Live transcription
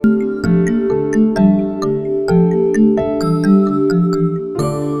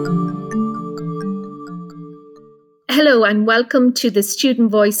and welcome to the Student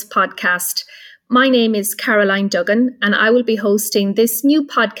Voice podcast. My name is Caroline Duggan, and I will be hosting this new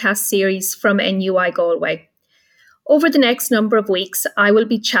podcast series from NUI Galway. Over the next number of weeks, I will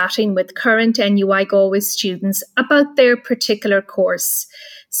be chatting with current NUI Galway students about their particular course.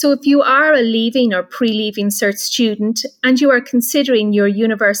 So if you are a leaving or pre-leaving cert student and you are considering your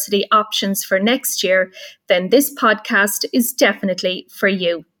university options for next year, then this podcast is definitely for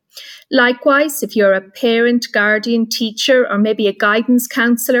you. Likewise, if you're a parent, guardian, teacher, or maybe a guidance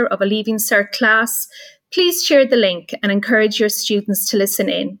counsellor of a Leaving Cert class, please share the link and encourage your students to listen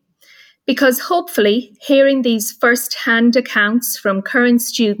in. Because hopefully, hearing these first-hand accounts from current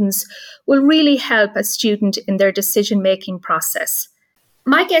students will really help a student in their decision-making process.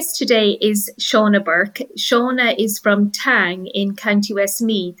 My guest today is Shauna Burke. Shauna is from Tang in County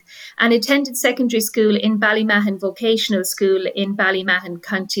Westmeath and attended secondary school in Ballymahon Vocational School in Ballymahon,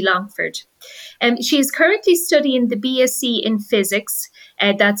 County Longford. She is currently studying the BSc in Physics,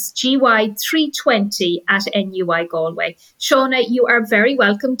 that's GY 320 at NUI Galway. Shauna, you are very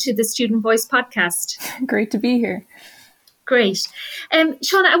welcome to the Student Voice podcast. Great to be here. Great.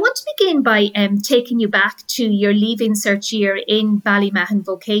 Shauna, I want to begin by taking you back to your Leaving Cert year in Ballymahon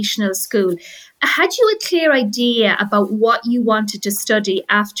Vocational School. Had you a clear idea about what you wanted to study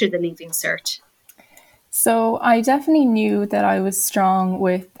after the Leaving Cert? So I definitely knew that I was strong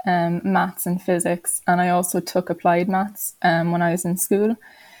with maths and physics, and I also took applied maths when I was in school.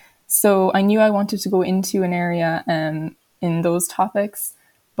 So I knew I wanted to go into an area in those topics,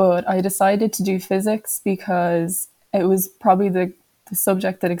 but I decided to do physics because it was probably the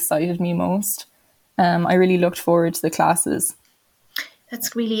subject that excited me most. I really looked forward to the classes.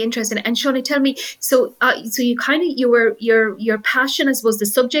 That's really interesting. And Shauna, tell me, so you kind of your passion, I suppose, the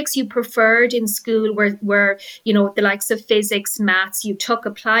subjects you preferred in school were the likes of physics, maths. You took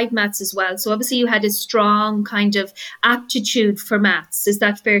applied maths as well. So obviously you had a strong kind of aptitude for maths. Is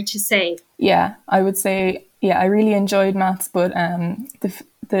that fair to say? Yeah, I would say, I really enjoyed maths, but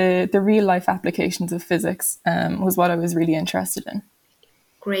the real life applications of physics was what I was really interested in.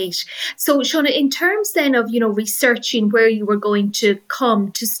 Great. So, Shauna, in terms then of, researching where you were going to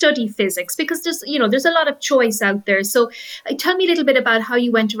come to study physics, because there's a lot of choice out there. So tell me a little bit about how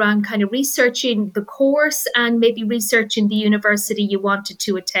you went around kind of researching the course and maybe researching the university you wanted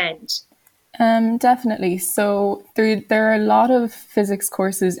to attend. Definitely. So there are a lot of physics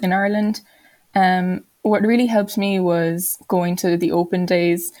courses in Ireland. What really helped me was going to the open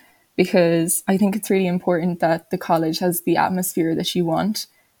days, because I think it's really important that the college has the atmosphere that you want.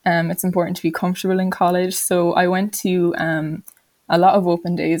 It's important to be comfortable in college. So I went to a lot of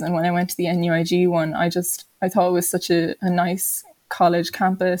open days, and when I went to the NUIG one, I thought it was such a nice college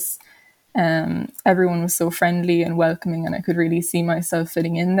campus. Everyone was so friendly and welcoming, and I could really see myself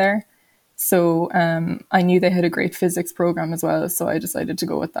fitting in there. So I knew they had a great physics program as well, so I decided to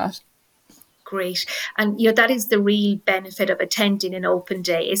go with that. Great. And that is the real benefit of attending an open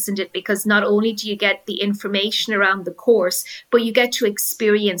day, isn't it? Because not only do you get the information around the course, but you get to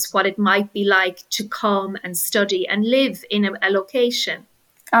experience what it might be like to come and study and live in a location.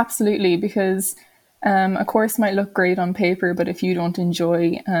 Absolutely, because a course might look great on paper, but if you don't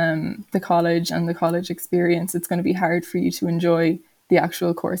enjoy the college and the college experience, it's going to be hard for you to enjoy the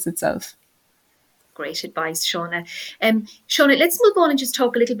actual course itself. Great advice, Shauna. Shauna, let's move on and just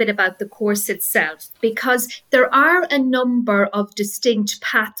talk a little bit about the course itself, because there are a number of distinct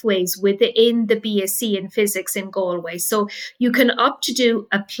pathways within the BSc in Physics in Galway. So you can opt to do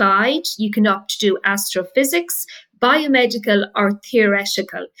applied, you can opt to do astrophysics, biomedical or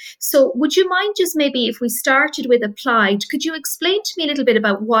theoretical. So would you mind just maybe if we started with applied, could you explain to me a little bit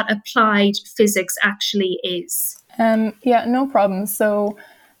about what applied physics actually is? Yeah, no problem. So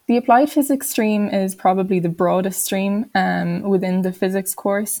the applied physics stream is probably the broadest stream within the physics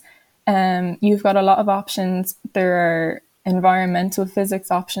course. You've got a lot of options. There are environmental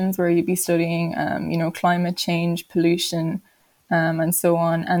physics options where you'd be studying, climate change, pollution, and so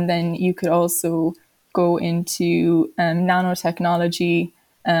on. And then you could also go into nanotechnology.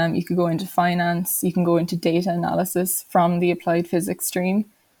 You could go into finance. You can go into data analysis from the applied physics stream.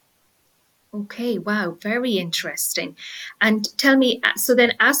 Okay, wow, very interesting. And tell me, so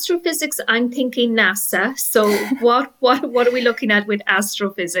then astrophysics, I'm thinking NASA. So what are we looking at with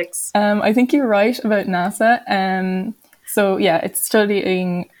astrophysics? I think you're right about NASA. So yeah, it's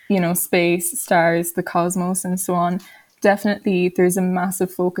studying, space, stars, the cosmos, and so on. Definitely, there's a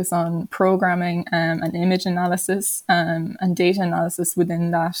massive focus on programming and image analysis and data analysis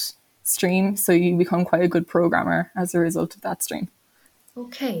within that stream. So you become quite a good programmer as a result of that stream.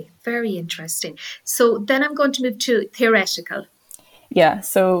 Okay, very interesting. So then I'm going to move to theoretical. Yeah,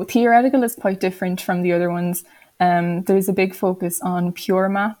 so theoretical is quite different from the other ones. there's a big focus on pure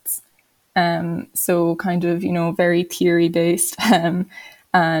maths. So kind of, very theory based.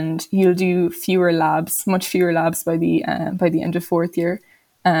 And you'll do much fewer labs by the end of fourth year.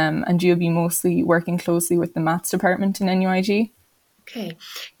 And you'll be mostly working closely with the maths department in NUIG. Okay.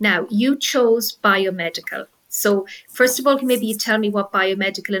 Now, you chose biomedical. So, first of all, maybe you tell me what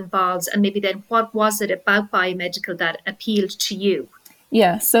biomedical involves, and maybe then what was it about biomedical that appealed to you?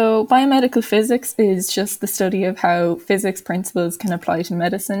 Yeah, so biomedical physics is just the study of how physics principles can apply to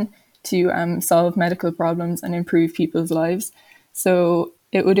medicine to solve medical problems and improve people's lives. So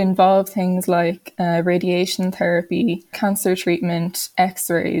it would involve things like radiation therapy, cancer treatment,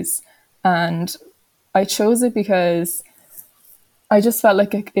 x-rays. And I chose it because I just felt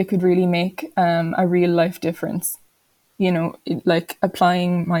like it could really make a real life difference. Like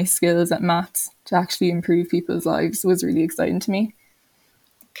applying my skills at maths to actually improve people's lives was really exciting to me.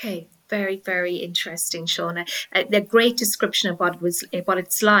 Okay, very, very interesting, Shauna. A great description of what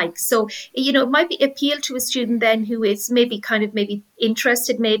it's like. So, it might be appeal to a student then who is maybe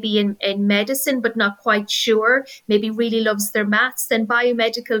interested maybe in medicine, but not quite sure, maybe really loves their maths. Then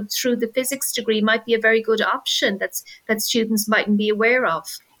biomedical through the physics degree might be a very good option that students mightn't be aware of.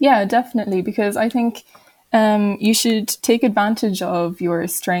 Yeah, definitely, because I think you should take advantage of your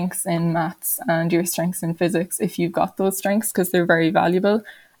strengths in maths and your strengths in physics if you've got those strengths, because they're very valuable.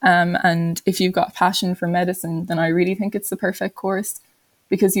 And if you've got passion for medicine, then I really think it's the perfect course,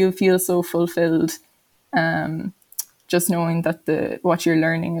 because you'll feel so fulfilled just knowing that what you're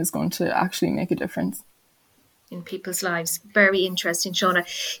learning is going to actually make a difference in people's lives. Very interesting, Shauna.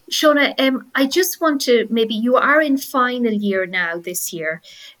 Shauna, I just want to, maybe you are in final year now this year.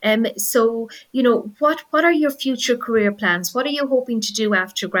 So, what are your future career plans? What are you hoping to do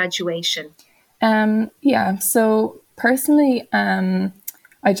after graduation? Yeah, so personally,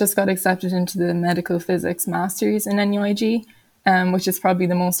 I just got accepted into the medical physics masters in NUIG, which is probably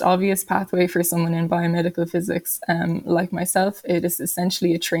the most obvious pathway for someone in biomedical physics like myself. It is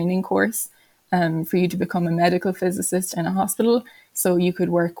essentially a training course for you to become a medical physicist in a hospital. So you could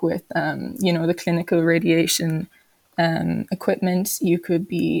work with, the clinical radiation equipment. You could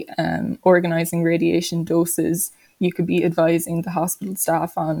be organizing radiation doses. You could be advising the hospital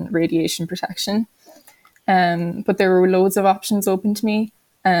staff on radiation protection. But there were loads of options open to me.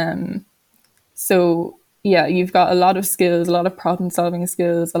 So yeah, you've got a lot of skills, a lot of problem solving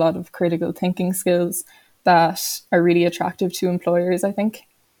skills, a lot of critical thinking skills that are really attractive to employers, I think.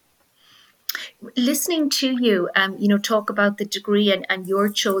 Listening to you, talk about the degree and your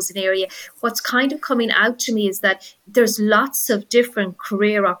chosen area, what's kind of coming out to me is that there's lots of different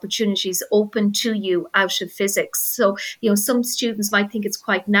career opportunities open to you out of physics. So, some students might think it's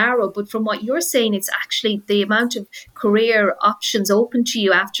quite narrow, but from what you're saying, it's actually the amount of career options open to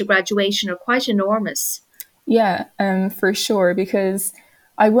you after graduation are quite enormous. Yeah, for sure, because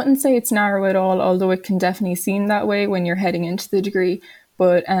I wouldn't say it's narrow at all, although it can definitely seem that way when you're heading into the degree.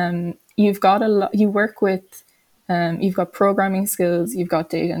 But you've got you've got programming skills, you've got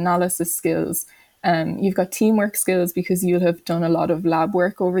data analysis skills, you've got teamwork skills because you'll have done a lot of lab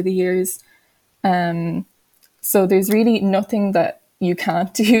work over the years. So there's really nothing that you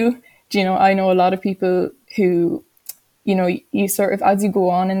can't do. I know a lot of people who, you sort of, as you go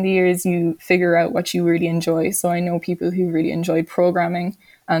on in the years, you figure out what you really enjoy. So I know people who really enjoyed programming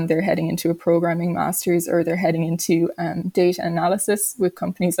and they're heading into a programming master's, or they're heading into data analysis with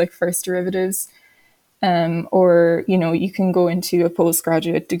companies like First Derivatives. Or, you can go into a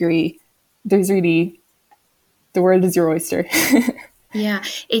postgraduate degree. The world is your oyster. Yeah,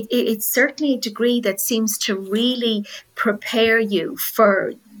 it's certainly a degree that seems to really prepare you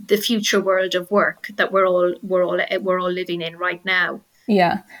for the future world of work that we're all living in right now.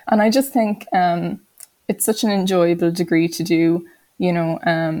 Yeah, and I just think it's such an enjoyable degree to do.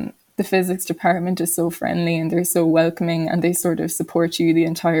 The physics department is so friendly and they're so welcoming and they sort of support you the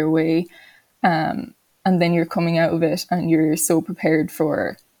entire way. And then you're coming out of it and you're so prepared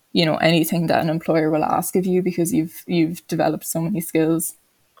for, anything that an employer will ask of you because you've developed so many skills.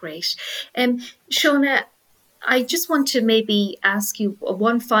 Great. Shauna, I just want to maybe ask you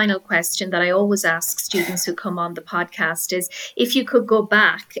one final question that I always ask students who come on the podcast is if you could go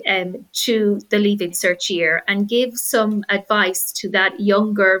back to the Leaving Cert year and give some advice to that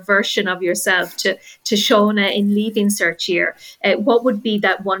younger version of yourself, to Shauna in Leaving Cert year, what would be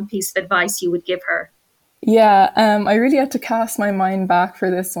that one piece of advice you would give her? Yeah, I really had to cast my mind back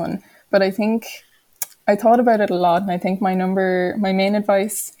for this one, but I think I thought about it a lot, and I think my main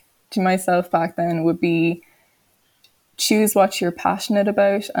advice to myself back then would be choose what you're passionate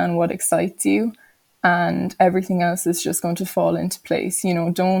about and what excites you. and everything else is just going to fall into place.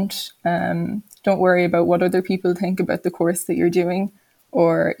 Don't worry about what other people think about the course that you're doing,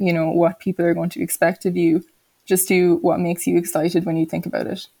 or what people are going to expect of you. Just do what makes you excited when you think about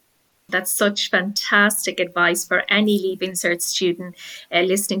it. That's such fantastic advice for any Leaving Cert student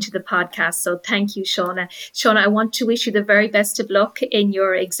listening to the podcast. So thank you, Shauna. Shauna, I want to wish you the very best of luck in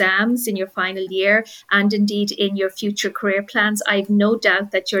your exams, in your final year, and indeed in your future career plans. I've no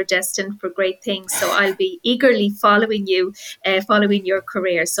doubt that you're destined for great things. So I'll be eagerly following you, following your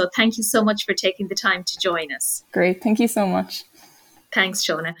career. So thank you so much for taking the time to join us. Great. Thank you so much. Thanks,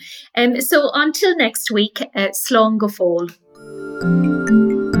 Shauna. So until next week, Slán go fóill.